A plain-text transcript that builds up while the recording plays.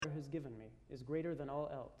given me is greater than all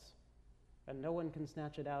else, and no one can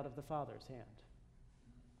snatch it out of the Father's hand.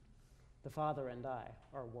 The Father and I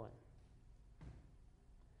are one.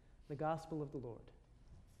 The Gospel of the Lord.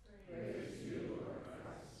 Praise to you, Lord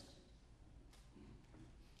Christ.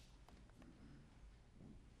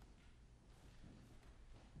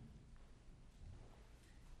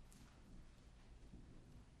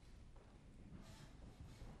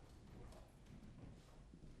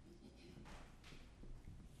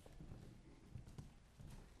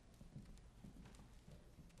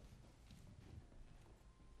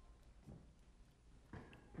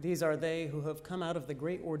 These are they who have come out of the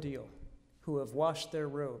great ordeal, who have washed their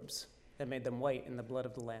robes and made them white in the blood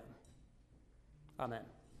of the Lamb. Amen.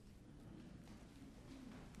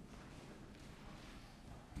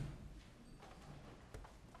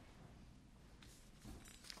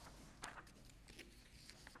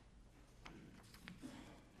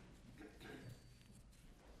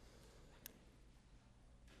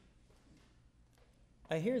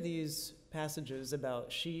 I hear these passages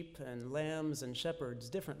about sheep and lambs and shepherds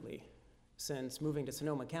differently since moving to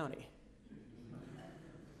Sonoma County,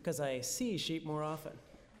 because I see sheep more often.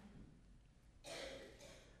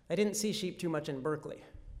 I didn't see sheep too much in Berkeley.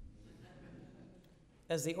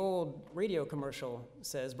 As the old radio commercial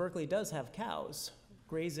says, Berkeley does have cows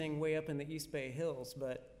grazing way up in the East Bay Hills,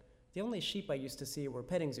 but the only sheep I used to see were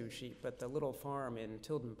petting zoo sheep at the little farm in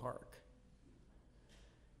Tilden Park.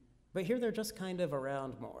 But here they're just kind of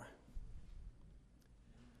around more.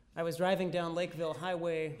 I was driving down Lakeville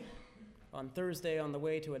Highway on Thursday on the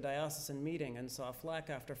way to a diocesan meeting and saw flock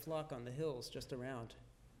after flock on the hills just around.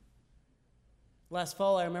 Last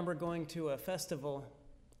fall, I remember going to a festival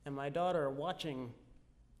and my daughter watching,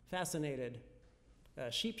 fascinated,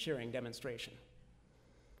 a sheep-shearing demonstration.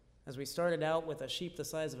 As we started out with a sheep the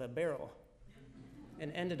size of a barrel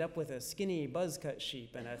and ended up with a skinny buzz-cut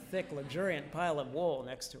sheep and a thick, luxuriant pile of wool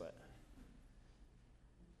next to it.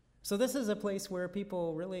 So this is a place where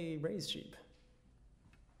people really raise sheep.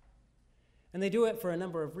 And they do it for a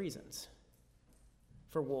number of reasons.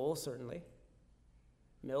 For wool, certainly.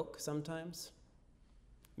 Milk, sometimes.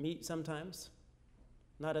 Meat, sometimes.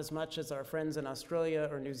 Not as much as our friends in Australia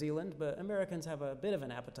or New Zealand, but Americans have a bit of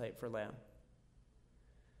an appetite for lamb.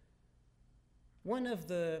 One of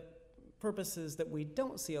the purposes that we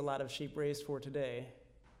don't see a lot of sheep raised for today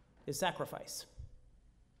is sacrifice.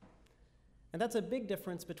 And that's a big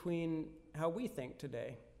difference between how we think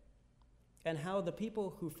today and how the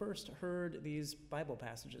people who first heard these Bible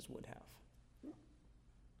passages would have.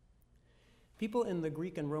 People in the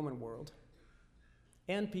Greek and Roman world,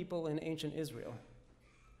 and people in ancient Israel,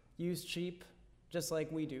 used sheep just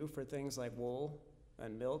like we do for things like wool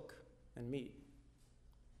and milk and meat.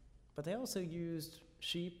 But they also used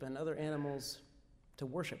sheep and other animals to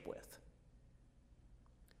worship with.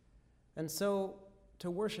 And so,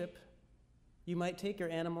 to worship, you might take your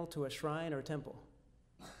animal to a shrine or temple,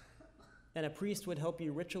 and a priest would help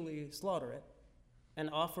you ritually slaughter it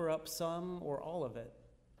and offer up some or all of it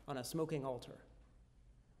on a smoking altar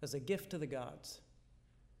as a gift to the gods,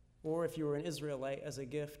 or if you were an Israelite, as a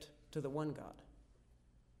gift to the one God.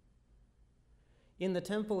 In the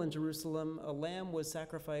temple in Jerusalem, a lamb was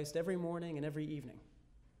sacrificed every morning and every evening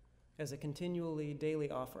as a continually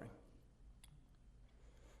daily offering.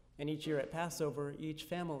 And each year at Passover, each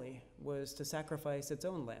family was to sacrifice its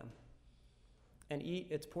own lamb and eat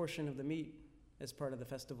its portion of the meat as part of the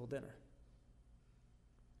festival dinner.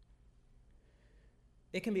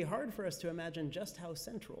 It can be hard for us to imagine just how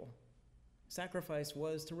central sacrifice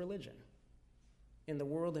was to religion in the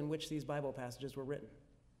world in which these Bible passages were written.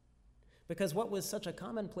 Because what was such a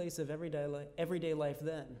commonplace of everyday life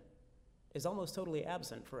then is almost totally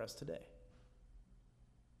absent for us today.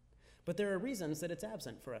 But there are reasons that it's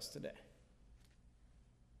absent for us today.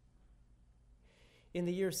 In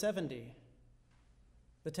the year 70,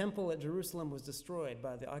 the temple at Jerusalem was destroyed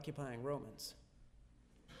by the occupying Romans.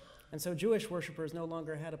 And so Jewish worshipers no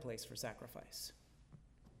longer had a place for sacrifice.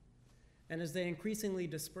 And as they increasingly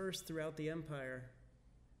dispersed throughout the empire,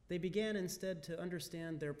 they began instead to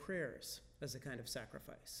understand their prayers as a kind of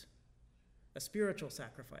sacrifice, a spiritual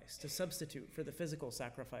sacrifice to substitute for the physical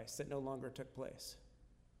sacrifice that no longer took place.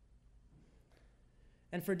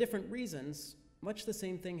 And for different reasons, much the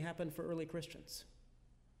same thing happened for early Christians.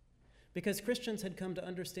 Because Christians had come to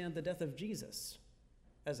understand the death of Jesus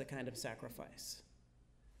as a kind of sacrifice,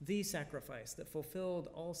 the sacrifice that fulfilled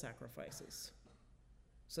all sacrifices,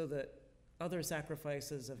 so that other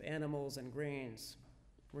sacrifices of animals and grains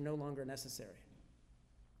were no longer necessary.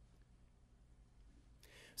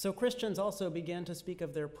 So Christians also began to speak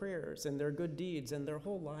of their prayers and their good deeds and their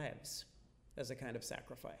whole lives as a kind of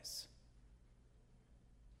sacrifice.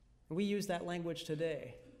 We use that language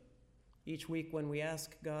today, each week when we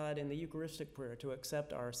ask God in the Eucharistic Prayer to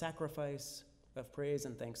accept our sacrifice of praise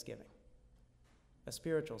and thanksgiving, a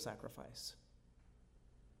spiritual sacrifice.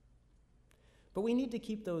 But we need to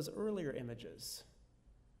keep those earlier images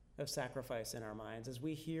of sacrifice in our minds as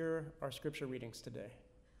we hear our scripture readings today.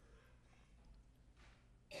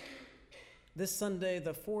 This Sunday,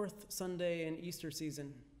 the fourth Sunday in Easter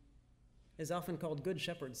season, is often called Good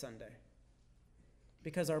Shepherd Sunday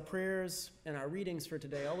because our prayers and our readings for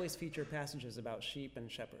today always feature passages about sheep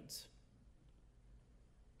and shepherds.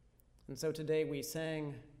 And so today we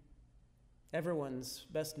sang everyone's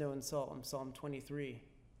best-known psalm, Psalm 23,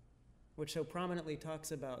 which so prominently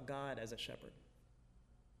talks about God as a shepherd.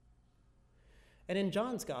 And in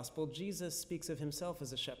John's gospel, Jesus speaks of himself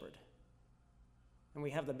as a shepherd. And we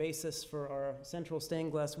have the basis for our central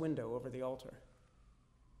stained glass window over the altar.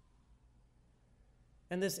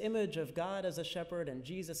 And this image of God as a shepherd and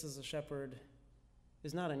Jesus as a shepherd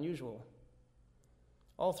is not unusual.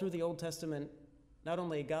 All through the Old Testament, not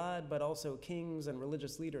only God, but also kings and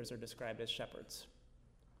religious leaders are described as shepherds,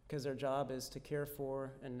 because their job is to care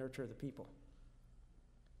for and nurture the people.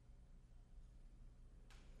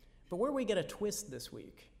 But where we get a twist this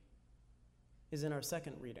week is in our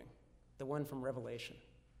second reading, the one from Revelation.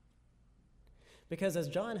 Because as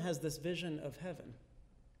John has this vision of heaven,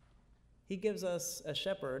 he gives us a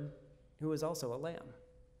shepherd who is also a lamb.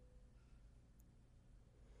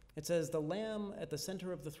 It says, the lamb at the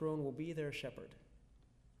center of the throne will be their shepherd.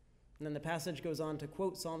 And then the passage goes on to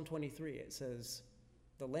quote Psalm 23. It says,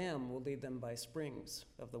 the lamb will lead them by springs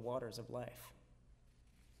of the waters of life.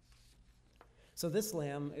 So this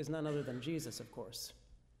lamb is none other than Jesus, of course.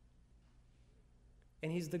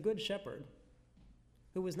 And he's the good shepherd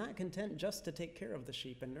who was not content just to take care of the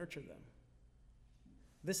sheep and nurture them.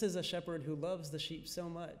 This is a shepherd who loves the sheep so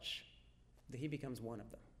much that he becomes one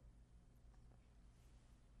of them.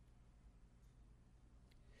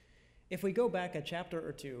 If we go back a chapter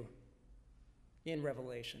or two in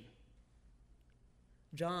Revelation,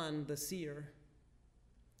 John, the seer,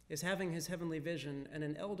 is having his heavenly vision, and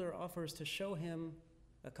an elder offers to show him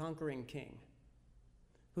a conquering king,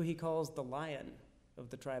 who he calls the Lion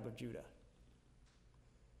of the tribe of Judah.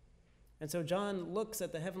 And so John looks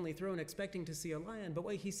at the heavenly throne expecting to see a lion, but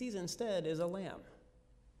what he sees instead is a lamb.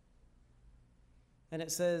 And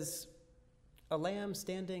it says, a lamb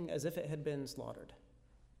standing as if it had been slaughtered.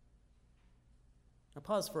 Now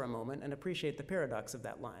pause for a moment and appreciate the paradox of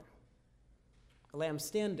that line. A lamb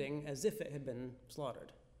standing as if it had been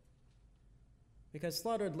slaughtered. Because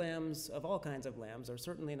slaughtered lambs of all kinds of lambs are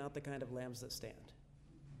certainly not the kind of lambs that stand.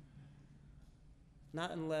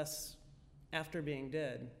 Not unless, after being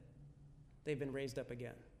dead, they've been raised up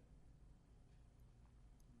again.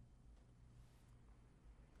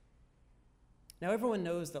 Now everyone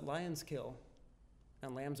knows that lions kill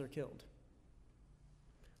and lambs are killed.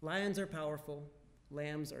 Lions are powerful,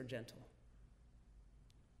 lambs are gentle.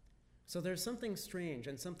 So there's something strange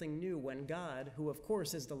and something new when God, who of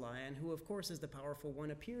course is the lion, who of course is the powerful one,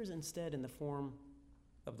 appears instead in the form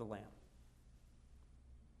of the lamb.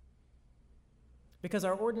 Because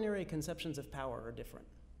our ordinary conceptions of power are different.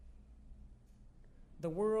 The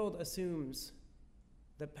world assumes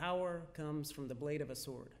that power comes from the blade of a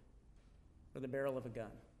sword or the barrel of a gun.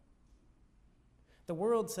 The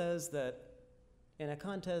world says that in a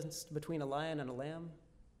contest between a lion and a lamb,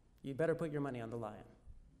 you'd better put your money on the lion.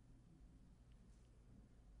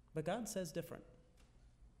 But God says different.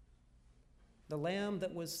 The lamb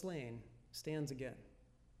that was slain stands again.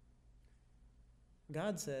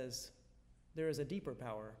 God says there is a deeper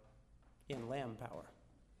power in lamb power.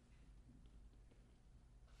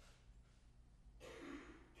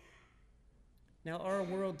 Now, our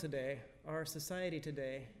world today, our society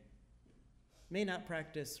today, may not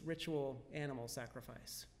practice ritual animal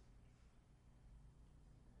sacrifice.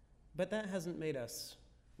 But that hasn't made us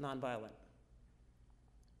nonviolent.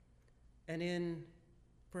 And in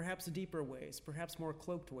perhaps deeper ways, perhaps more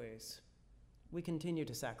cloaked ways, we continue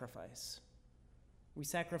to sacrifice. We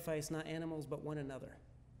sacrifice not animals, but one another,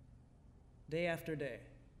 day after day,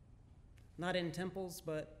 not in temples,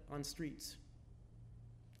 but on streets,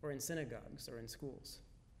 or in synagogues, or in schools.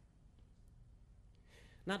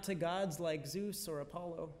 Not to gods like Zeus or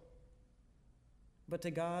Apollo, but to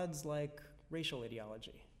gods like racial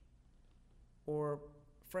ideology, or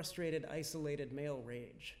frustrated, isolated male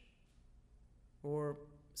rage, or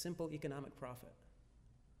simple economic profit.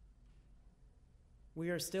 We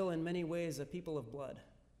are still in many ways a people of blood.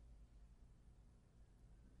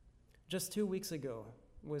 Just 2 weeks ago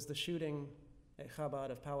was the shooting at Chabad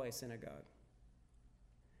of Poway Synagogue.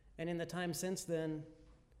 And in the time since then,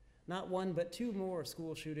 not one but two more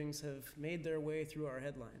school shootings have made their way through our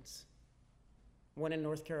headlines. One in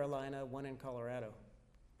North Carolina, one in Colorado.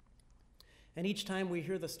 And each time we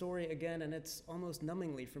hear the story again, and it's almost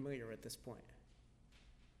numbingly familiar at this point.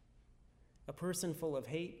 A person full of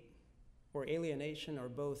hate or alienation or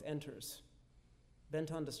both enters,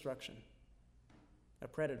 bent on destruction. A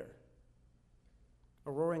predator,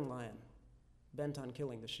 a roaring lion, bent on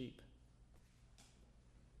killing the sheep.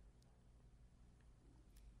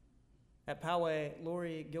 At Poway,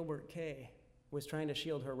 Lori Gilbert Kaye was trying to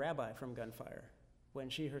shield her rabbi from gunfire when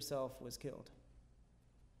she herself was killed.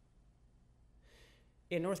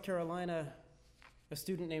 In North Carolina, a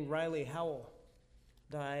student named Riley Howell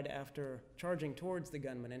died after charging towards the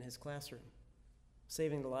gunman in his classroom,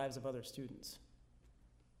 saving the lives of other students.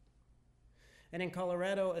 And in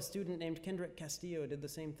Colorado, a student named Kendrick Castillo did the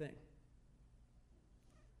same thing.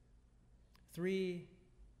 3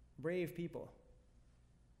 brave people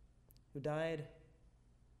who died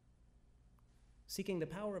seeking the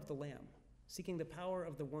power of the Lamb, seeking the power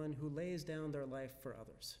of the one who lays down their life for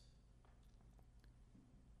others.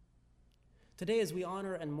 Today, as we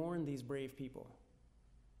honor and mourn these brave people,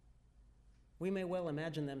 we may well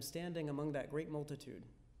imagine them standing among that great multitude,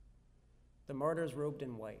 the martyrs robed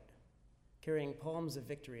in white, carrying palms of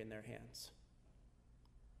victory in their hands.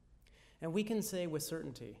 And we can say with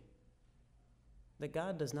certainty that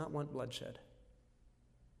God does not want bloodshed.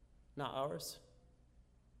 Not ours,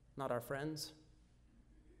 not our friends,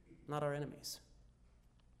 not our enemies.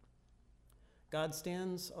 God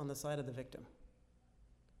stands on the side of the victim.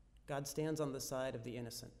 God stands on the side of the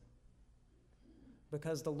innocent.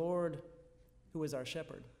 Because the Lord, who is our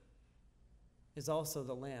shepherd, is also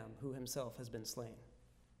the Lamb who himself has been slain.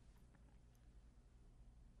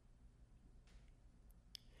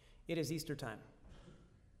 It is Easter time,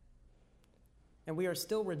 and we are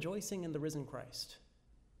still rejoicing in the risen Christ.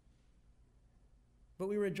 But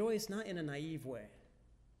we rejoice not in a naive way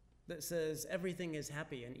that says everything is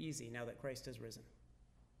happy and easy now that Christ has risen.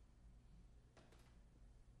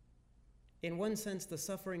 In one sense, the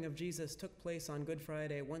suffering of Jesus took place on Good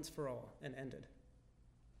Friday once for all and ended.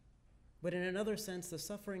 But in another sense, the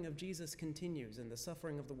suffering of Jesus continues in the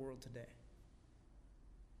suffering of the world today.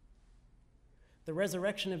 The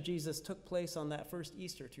resurrection of Jesus took place on that first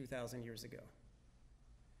Easter 2,000 years ago.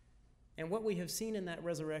 And what we have seen in that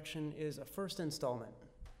resurrection is a first installment,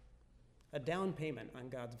 a down payment on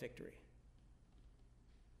God's victory.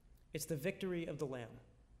 It's the victory of the Lamb.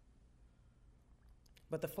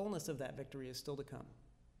 But the fullness of that victory is still to come.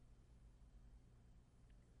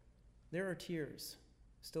 There are tears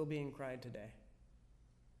still being cried today,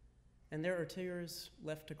 and there are tears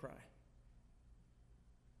left to cry.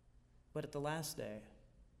 But at the last day,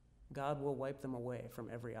 God will wipe them away from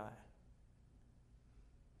every eye.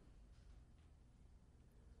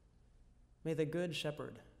 May the Good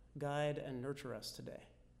Shepherd guide and nurture us today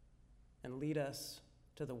and lead us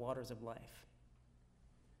to the waters of life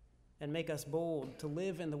and make us bold to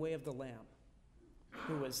live in the way of the Lamb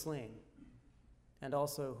who was slain and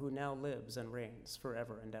also who now lives and reigns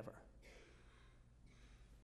forever and ever.